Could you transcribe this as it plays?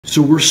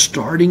So we're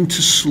starting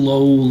to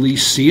slowly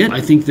see it.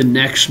 I think the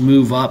next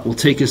move up will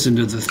take us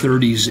into the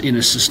 30s in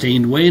a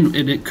sustained way, and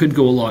it could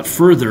go a lot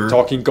further.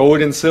 Talking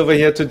gold and silver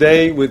here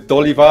today with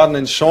Dolly Varden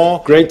and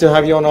Sean. Great to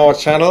have you on our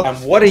channel. And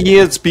what a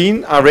year it's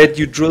been. I read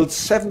you drilled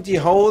 70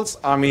 holes.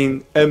 I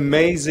mean,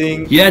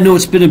 amazing. Yeah, no,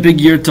 it's been a big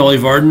year at Dolly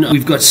Varden.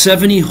 We've got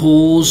 70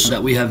 holes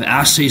that we have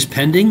assays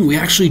pending. We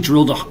actually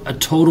drilled a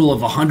total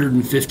of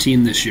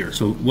 115 this year.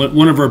 So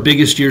one of our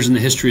biggest years in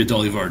the history of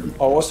Dolly Varden.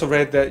 I also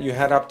read that you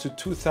had up to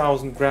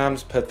 2,000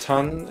 grams per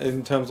ton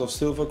in terms of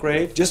silver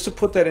grade. Just to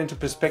put that into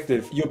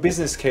perspective, your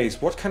business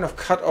case, what kind of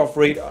cutoff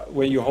rate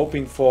were you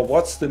hoping for?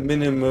 What's the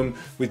minimum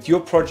with your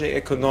project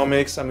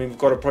economics? I mean, we've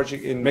got a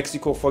project in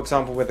Mexico, for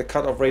example, where the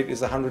cutoff rate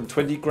is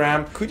 120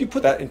 gram. Could you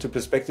put that into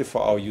perspective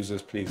for our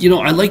users, please? You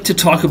know, I like to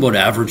talk about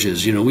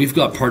averages. You know, we've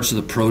got parts of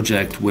the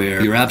project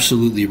where you're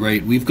absolutely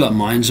right. We've got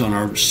mines on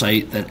our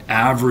site that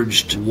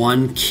averaged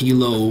 1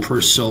 kilo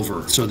per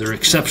silver. So they're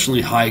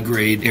exceptionally high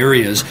grade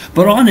areas.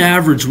 But on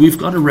average, we've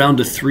got around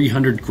a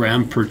 300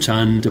 gram per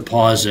ton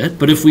deposit.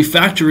 But if we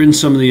factor in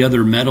some of the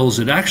other metals,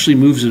 it actually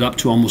moves it up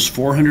to almost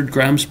 400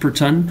 grams per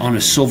ton on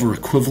a silver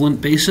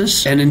equivalent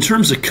basis. And in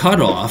terms of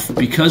cutoff,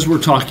 because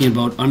we're talking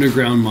about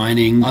underground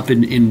mining up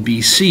in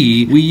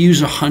BC, we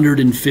use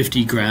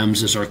 150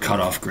 grams as our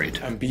cutoff grade.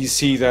 And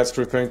BC, that's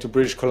referring to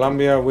British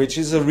Columbia, which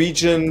is a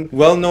region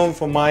well known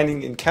for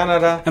mining in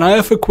Canada. And I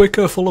have a quick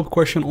follow-up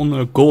question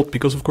on gold,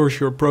 because of course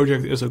your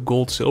project is a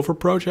gold-silver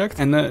project,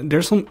 and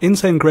there's some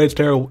insane grades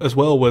there as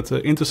well, with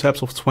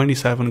intercepts of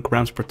 27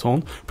 grams per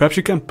ton. Perhaps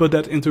you can put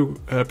that into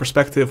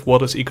perspective,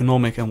 what is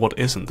economic and what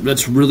isn't.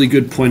 That's a really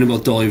good point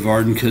about Dolly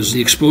Varden, because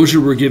the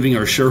exposure we're giving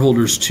our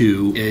shareholders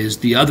to is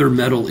the other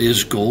metal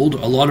is gold.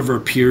 A lot of our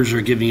peers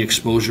are giving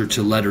exposure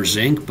to lead or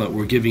zinc, but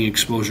we're giving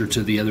exposure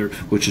to the other,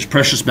 which is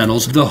precious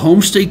metals. The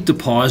Homestake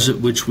deposit,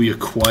 which we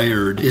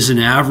acquired, is an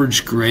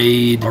average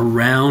grade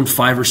around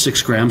 5 or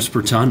 6 grams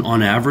per ton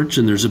on average,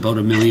 and there's about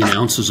 1 million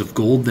ounces of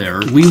gold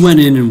there. We went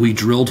in and we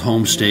drilled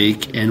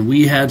Homestake, and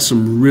we had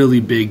some really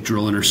big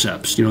drill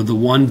intercepts. You know, the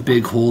one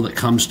big hole that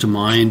comes to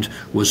mind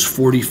was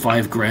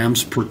 45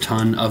 grams per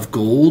ton of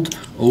gold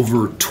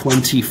over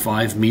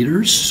 25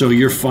 meters. So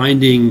you're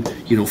finding,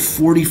 you know,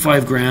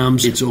 45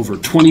 grams, it's over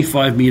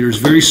 25 meters,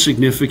 very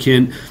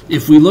significant.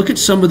 If we look at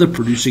some of the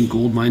producing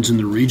gold mines in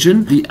the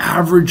region, the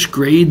average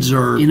grades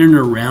are in and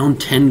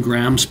around 10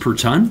 grams per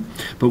ton.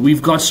 But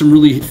we've got some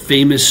really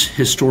famous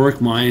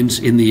historic mines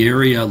in the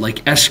area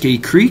like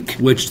Eskay Creek,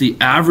 which the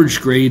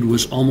average grade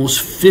was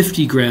almost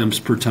 50 grams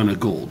per ton of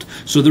gold.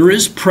 So there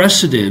is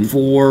precedent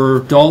for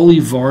Dolly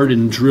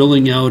Varden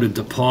drilling out a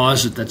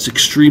deposit that's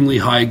extremely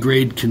high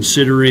grade,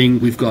 considering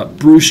we've got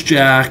Bruce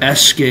Jack,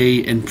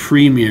 Eskay, and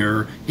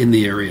Premier in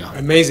the area.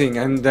 Amazing.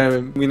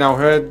 And we now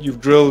heard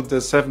you've drilled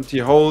the 70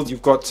 holes.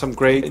 You've got some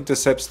great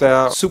intercepts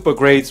there, super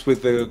grades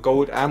with the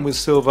gold and with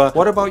silver.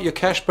 What about your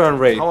cash burn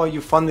rate? How are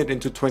you funded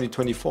into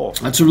 2024?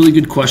 That's a really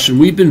good question.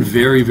 We've been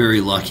very,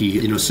 very lucky.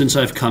 You know, since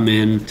I've come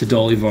in to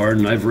Dolly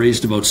Varden, I've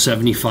raised about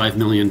 $75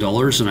 million,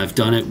 and I've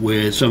done it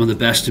with some of the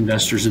best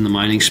investors in the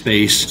mining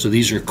space. So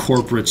these are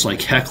corporates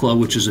like Hecla,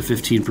 which is a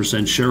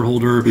 15%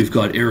 shareholder. We've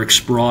got Eric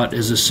Sprott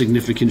as a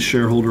significant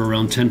shareholder,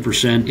 around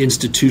 10%.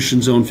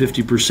 Institutions own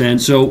 50%.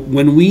 So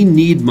when we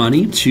need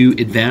money to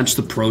advance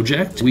the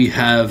project, we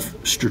have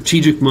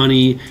strategic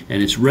money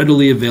and it's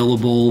readily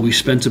available. We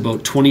spent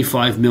about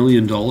 $25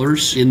 million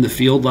in the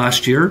field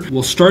last year.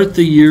 We'll start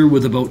the year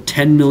with about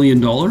 $10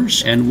 million,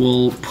 and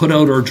we'll put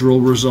out our drill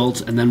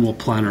results, and then we'll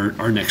plan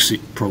our next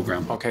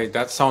program. Okay,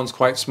 that sounds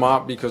quite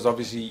smart, because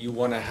obviously you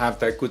want to have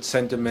that good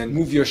sentiment,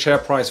 move your share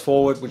price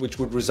forward, which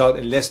would result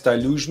in less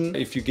dilution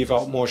if you give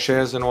out more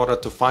shares in order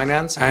to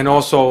finance. And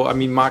also, I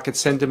mean, market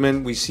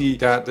sentiment, we see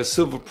that the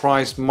silver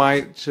price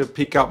might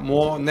pick up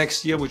more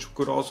next year, which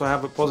could also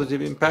have a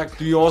positive impact.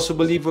 Do you also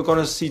believe we're going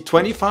to see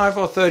 $25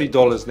 or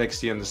 $30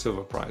 next year in the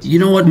silver price? You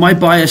know what? My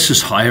bias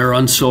is higher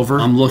on silver.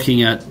 I'm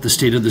looking at the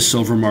state of the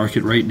silver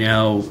market right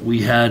now.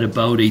 We had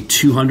about a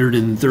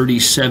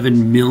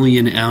 237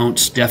 million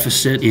ounce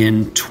deficit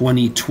in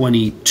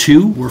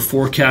 2022. We're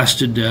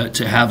forecasted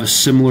to have a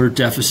similar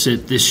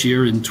deficit this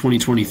year in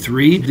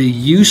 2023. The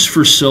use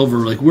for silver,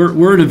 like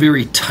we're in a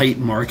very tight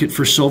market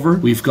for silver.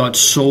 We've got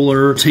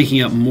solar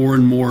taking up more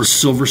and more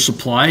silver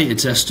supply.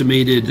 It's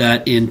estimated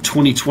that in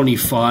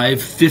 2025,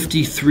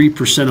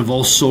 53% of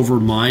all silver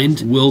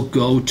mined will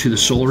go to the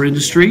solar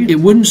industry. It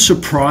wouldn't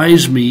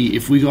surprise me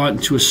if we got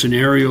into a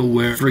scenario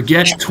where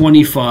forget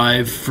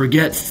 25,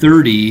 forget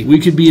 30, we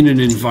could be in an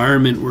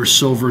environment where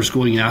silver is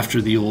going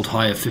after the old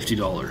high of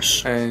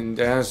 $50. And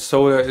as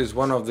solar is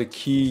one of the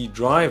key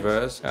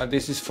drivers,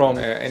 this is from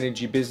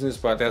energy business,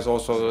 but there's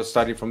also a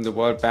study from the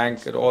World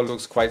Bank. It all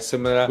looks quite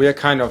similar. We are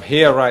kind of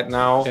here right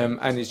now,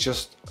 and it's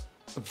just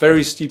a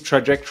very steep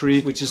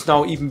trajectory, which is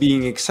now even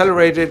being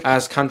accelerated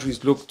as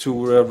countries look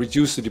to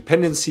reduce the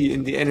dependency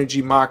in the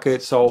energy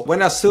market. So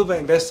when are silver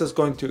investors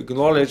going to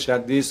acknowledge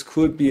that this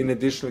could be an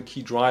additional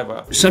key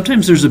driver?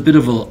 Sometimes there's a bit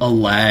of a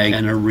lag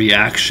and a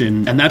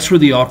reaction, and that's where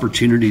the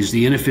opportunities,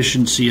 the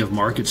inefficiency of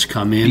markets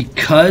come in,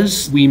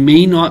 because we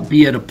may not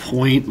be at a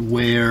point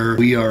where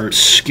we are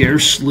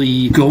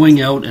scarcely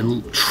going out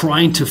and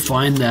trying to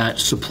find that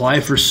supply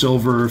for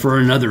silver for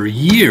another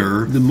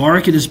year. The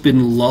market has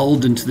been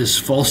lulled into this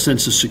false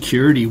sense of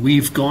security.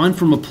 We've gone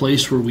from a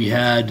place where we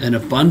had an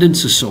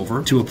abundance of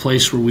silver to a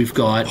place where we've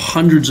got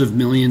hundreds of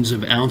millions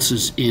of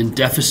ounces in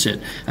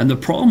deficit. And the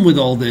problem with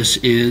all this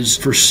is,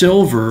 for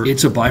silver,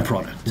 it's a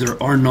byproduct.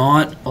 There are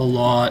not a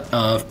lot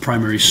of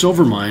primary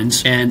silver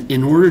mines, and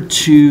in order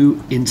to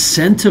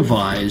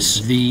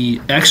incentivize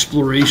the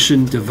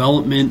exploration,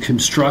 development,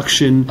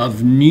 construction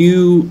of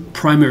new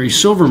primary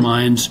silver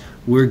mines,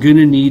 we're going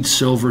to need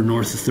silver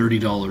north of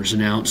 $30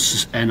 an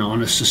ounce and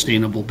on a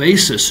sustainable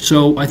basis.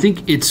 So I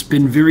think it's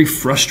been very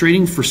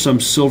frustrating for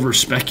some silver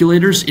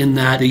speculators in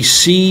that they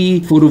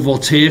see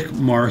photovoltaic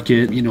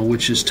market,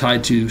 which is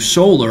tied to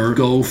solar,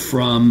 go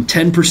from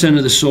 10%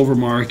 of the silver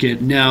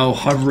market now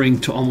hovering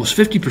to almost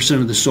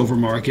 50% of the silver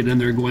market. And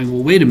they're going,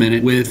 well, wait a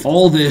minute, with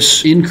all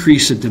this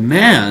increase of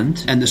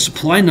demand and the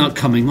supply not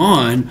coming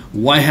on,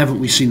 why haven't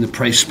we seen the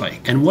price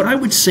spike? And what I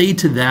would say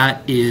to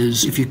that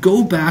is, if you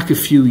go back a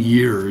few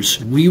years,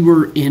 we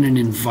were in an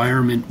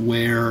environment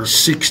where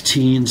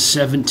 $16,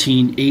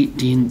 $17,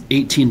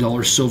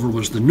 $18 silver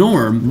was the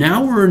norm.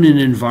 Now we're in an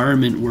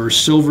environment where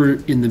silver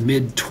in the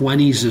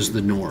mid-20s is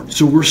the norm.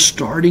 So we're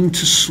starting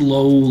to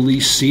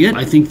slowly see it.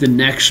 I think the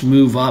next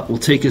move up will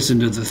take us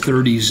into the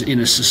 30s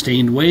in a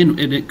sustained way, and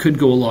it could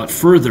go a lot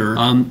further.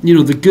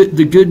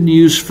 The good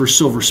news for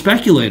silver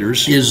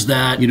speculators is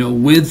that,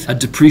 with a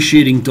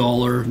depreciating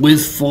dollar,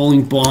 with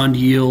falling bond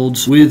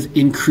yields, with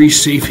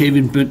increased safe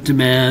haven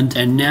demand,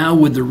 and now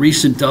with the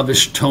recent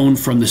dovish tone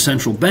from the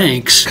central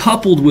banks,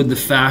 coupled with the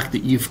fact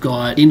that you've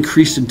got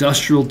increased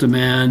industrial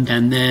demand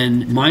and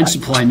then mine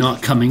supply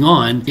not coming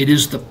on, it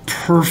is the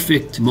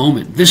perfect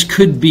moment. This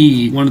could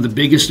be one of the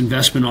biggest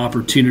investment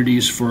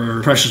opportunities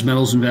for precious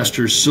metals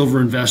investors,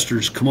 silver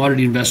investors,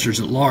 commodity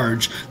investors at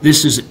large.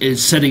 This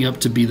is setting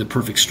up to be the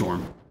perfect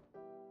storm.